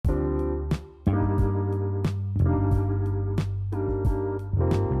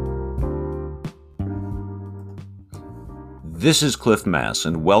This is Cliff Mass,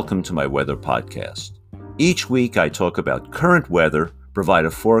 and welcome to my weather podcast. Each week I talk about current weather, provide a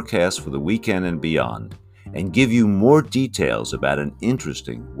forecast for the weekend and beyond, and give you more details about an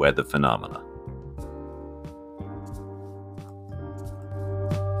interesting weather phenomena.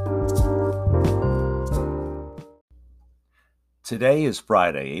 Today is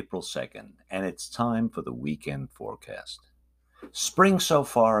Friday, April 2nd, and it's time for the weekend forecast. Spring so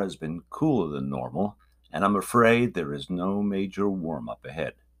far has been cooler than normal, and I'm afraid there is no major warm-up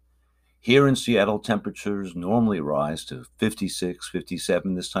ahead. Here in Seattle, temperatures normally rise to 56,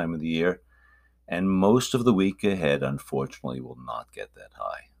 57 this time of the year, and most of the week ahead, unfortunately, will not get that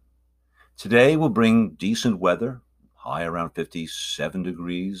high. Today will bring decent weather, high around 57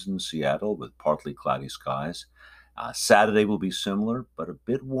 degrees in Seattle with partly cloudy skies. Saturday will be similar, but a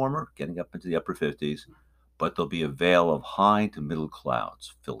bit warmer, getting up into the upper 50s, but there'll be a veil of high to middle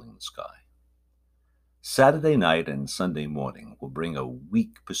clouds filling the sky. Saturday night and Sunday morning will bring a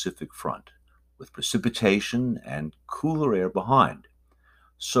weak Pacific front with precipitation and cooler air behind.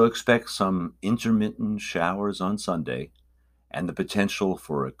 So expect some intermittent showers on Sunday and the potential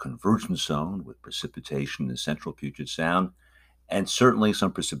for a convergence zone with precipitation in central Puget Sound and certainly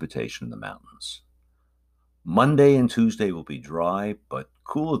some precipitation in the mountains. Monday and Tuesday will be dry but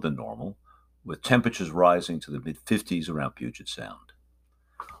cooler than normal, with temperatures rising to the mid-50s around Puget Sound.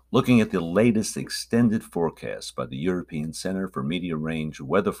 Looking at the latest extended forecast by the European Center for Medium Range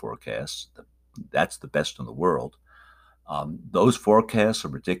Weather Forecasts, that's the best in the world, those forecasts are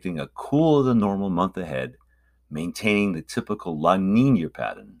predicting a cooler than normal month ahead, maintaining the typical La Nina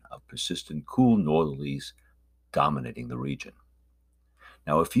pattern of persistent cool northerlies dominating the region.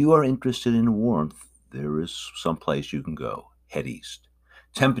 Now, if you are interested in warmth, there is some place you can go. Head east.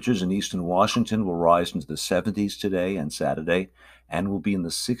 Temperatures in eastern Washington will rise into the 70s today and Saturday, and will be in the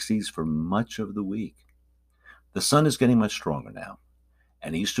 60s for much of the week. The sun is getting much stronger now,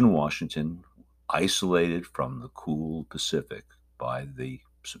 and eastern Washington, isolated from the cool Pacific by the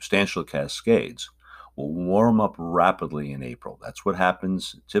substantial Cascades, will warm up rapidly in April. That's what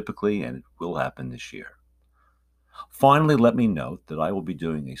happens typically, and it will happen this year. Finally, let me note that I will be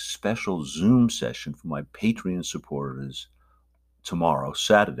doing a special Zoom session for my Patreon supporters tomorrow,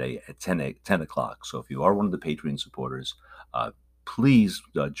 Saturday, at 10 o'clock. So if you are one of the Patreon supporters, please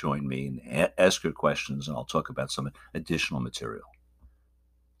join me and ask your questions, and I'll talk about some additional material.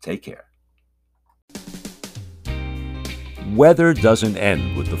 Take care. Weather doesn't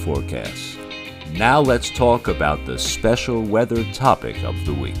end with the forecast. Now let's talk about the special weather topic of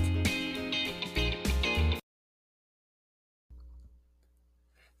the week.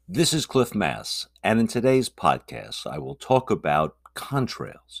 This is Cliff Mass, and in today's podcast, I will talk about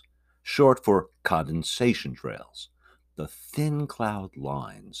contrails, short for condensation trails, the thin cloud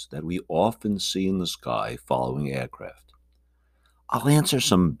lines that we often see in the sky following aircraft. I'll answer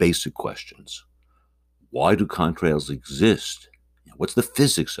some basic questions. Why do contrails exist? What's the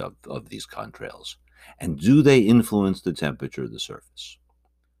physics of these contrails? And do they influence the temperature of the surface?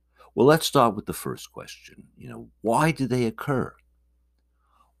 Well, let's start with the first question. Why do they occur?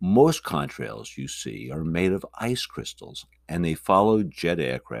 Most contrails you see are made of ice crystals, and they follow jet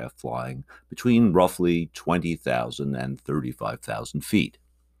aircraft flying between roughly 20,000 and 35,000 feet.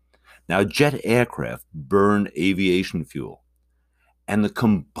 Now, jet aircraft burn aviation fuel, and the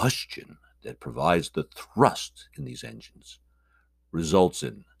combustion that provides the thrust in these engines results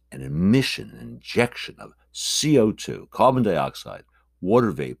in an emission and injection of CO2, carbon dioxide,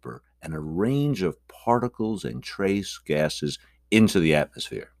 water vapor, and a range of particles and trace gases into the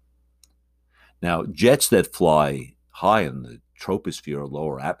atmosphere. Now, jets that fly high in the troposphere or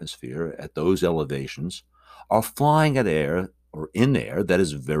lower atmosphere at those elevations are flying at air or in air that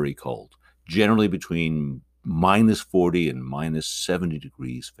is very cold, generally between minus 40 and minus 70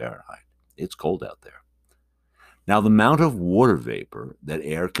 degrees Fahrenheit. It's cold out there. Now, the amount of water vapor that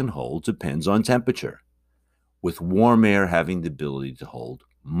air can hold depends on temperature, with warm air having the ability to hold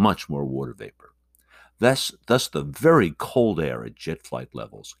much more water vapor. Thus, the very cold air at jet flight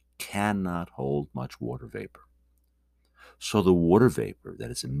levels cannot hold much water vapor. So the water vapor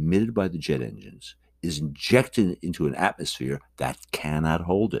that is emitted by the jet engines is injected into an atmosphere that cannot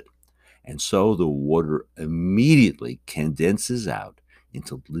hold it. And so the water immediately condenses out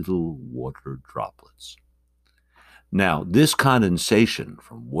into little water droplets. Now, this condensation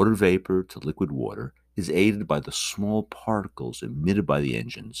from water vapor to liquid water is aided by the small particles emitted by the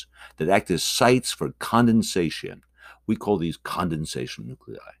engines that act as sites for condensation. We call these condensation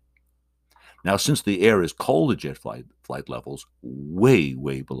nuclei. Now, since the air is cold at jet flight levels, way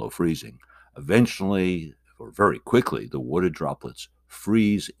below freezing, eventually, or very quickly, the water droplets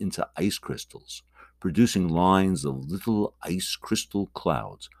freeze into ice crystals, producing lines of little ice crystal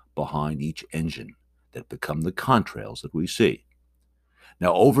clouds behind each engine that become the contrails that we see.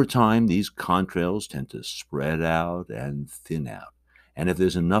 Now, over time, these contrails tend to spread out and thin out, and if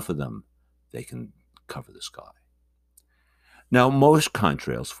there's enough of them, they can cover the sky. Now, most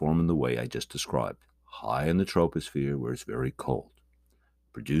contrails form in the way I just described, high in the troposphere where it's very cold,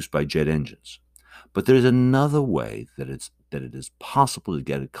 produced by jet engines. But there's another way that it is possible to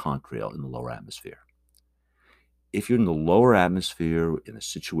get a contrail in the lower atmosphere. If you're in the lower atmosphere in a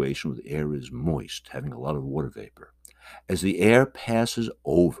situation where the air is moist, having a lot of water vapor, as the air passes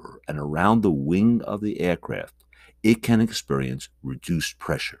over and around the wing of the aircraft, it can experience reduced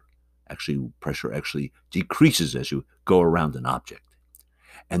pressure. Pressure actually decreases as you go around an object.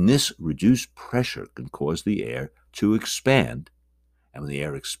 And this reduced pressure can cause the air to expand. And when the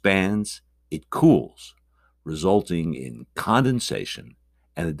air expands, it cools, resulting in condensation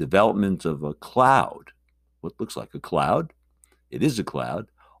and the development of a cloud. What looks like a cloud? It is a cloud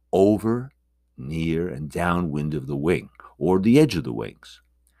over, near, and downwind of the wing, or the edge of the wings.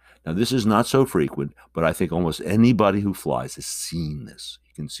 Now, this is not so frequent, but I think almost anybody who flies has seen this.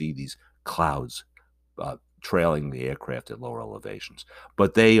 You can see these clouds trailing the aircraft at lower elevations,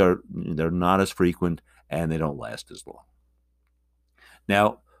 but they're not as frequent and they don't last as long.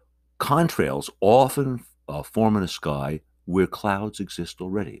 Now, contrails often form in a sky where clouds exist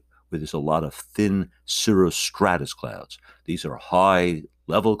already, where there's a lot of thin cirrostratus clouds. These are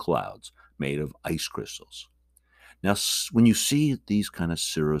high-level clouds made of ice crystals. Now, when you see these kind of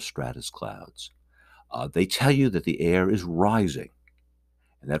cirrostratus clouds, they tell you that the air is rising,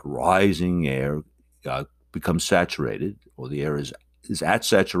 and that rising air becomes saturated, or the air is at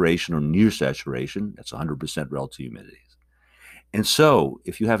saturation or near saturation. That's 100% relative humidity. And so,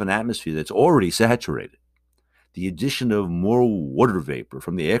 if you have an atmosphere that's already saturated, the addition of more water vapor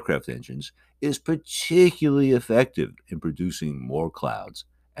from the aircraft engines is particularly effective in producing more clouds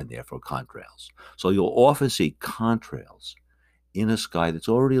and therefore contrails. So you'll often see contrails in a sky that's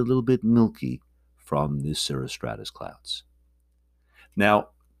already a little bit milky from the cirrostratus clouds. Now,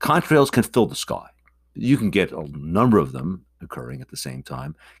 contrails can fill the sky. You can get a number of them occurring at the same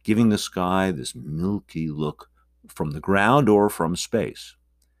time, giving the sky this milky look from the ground or from space.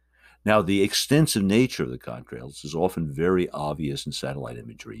 Now, the extensive nature of the contrails is often very obvious in satellite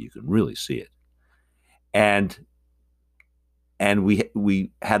imagery. You can really see it. And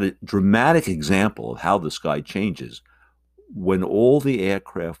we had a dramatic example of how the sky changes when all the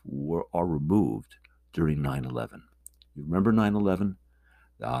aircraft are removed during 9/11. You remember 9/11?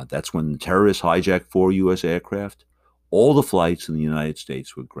 That's when terrorists hijacked 4 U.S. aircraft. All the flights in the United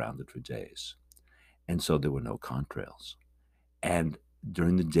States were grounded for days. And so there were no contrails. And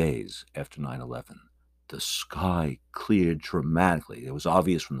during the days after 9/11, the sky cleared dramatically. It was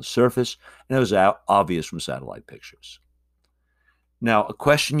obvious from the surface, and it was obvious from satellite pictures. Now, a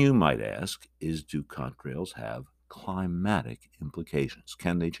question you might ask is, do contrails have climatic implications?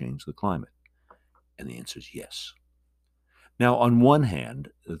 Can they change the climate? And the answer is yes. Now, on one hand,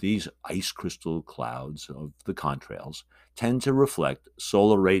 these ice crystal clouds of the contrails tend to reflect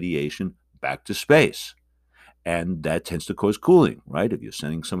solar radiation back to space. And that tends to cause cooling, right? If you're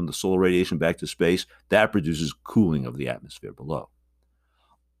sending some of the solar radiation back to space, that produces cooling of the atmosphere below.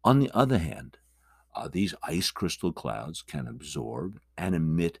 On the other hand, these ice crystal clouds can absorb and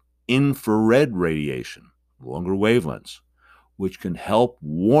emit infrared radiation, longer wavelengths, which can help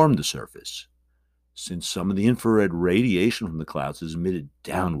warm the surface, since some of the infrared radiation from the clouds is emitted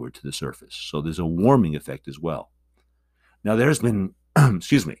downward to the surface. So there's a warming effect as well. Now, there's been,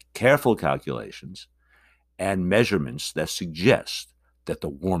 careful calculations and measurements that suggest that the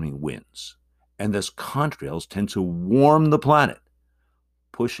warming wins, and thus contrails tend to warm the planet,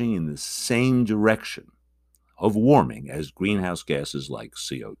 pushing in the same direction of warming as greenhouse gases like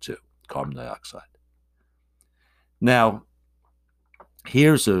CO2, carbon dioxide. Now,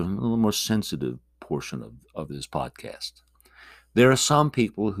 here's a little more sensitive portion of this podcast. There are some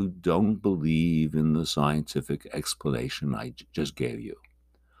people who don't believe in the scientific explanation I just gave you,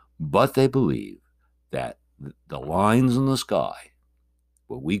 but they believe that the lines in the sky,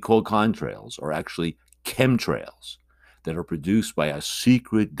 what we call contrails, are actually chemtrails that are produced by a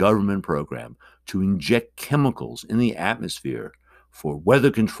secret government program to inject chemicals in the atmosphere for weather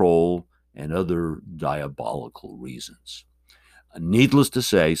control and other diabolical reasons. Needless to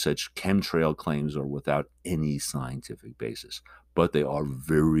say, such chemtrail claims are without any scientific basis, but they are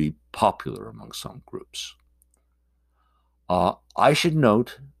very popular among some groups. I should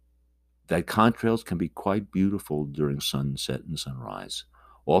note that contrails can be quite beautiful during sunset and sunrise,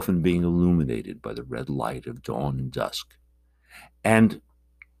 often being illuminated by the red light of dawn and dusk. And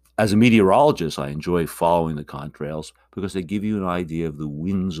As a meteorologist, I enjoy following the contrails because they give you an idea of the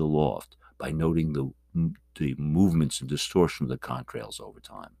winds aloft by noting the movements and distortion of the contrails over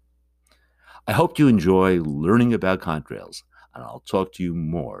time. I hope you enjoy learning about contrails, and I'll talk to you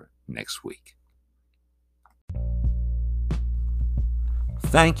more next week.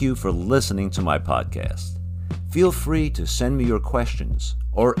 Thank you for listening to my podcast. Feel free to send me your questions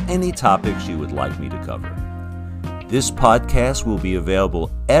or any topics you would like me to cover. This podcast will be available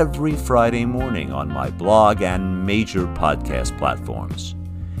every Friday morning on my blog and major podcast platforms.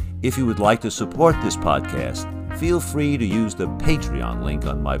 If you would like to support this podcast, feel free to use the Patreon link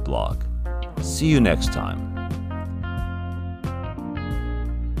on my blog. See you next time.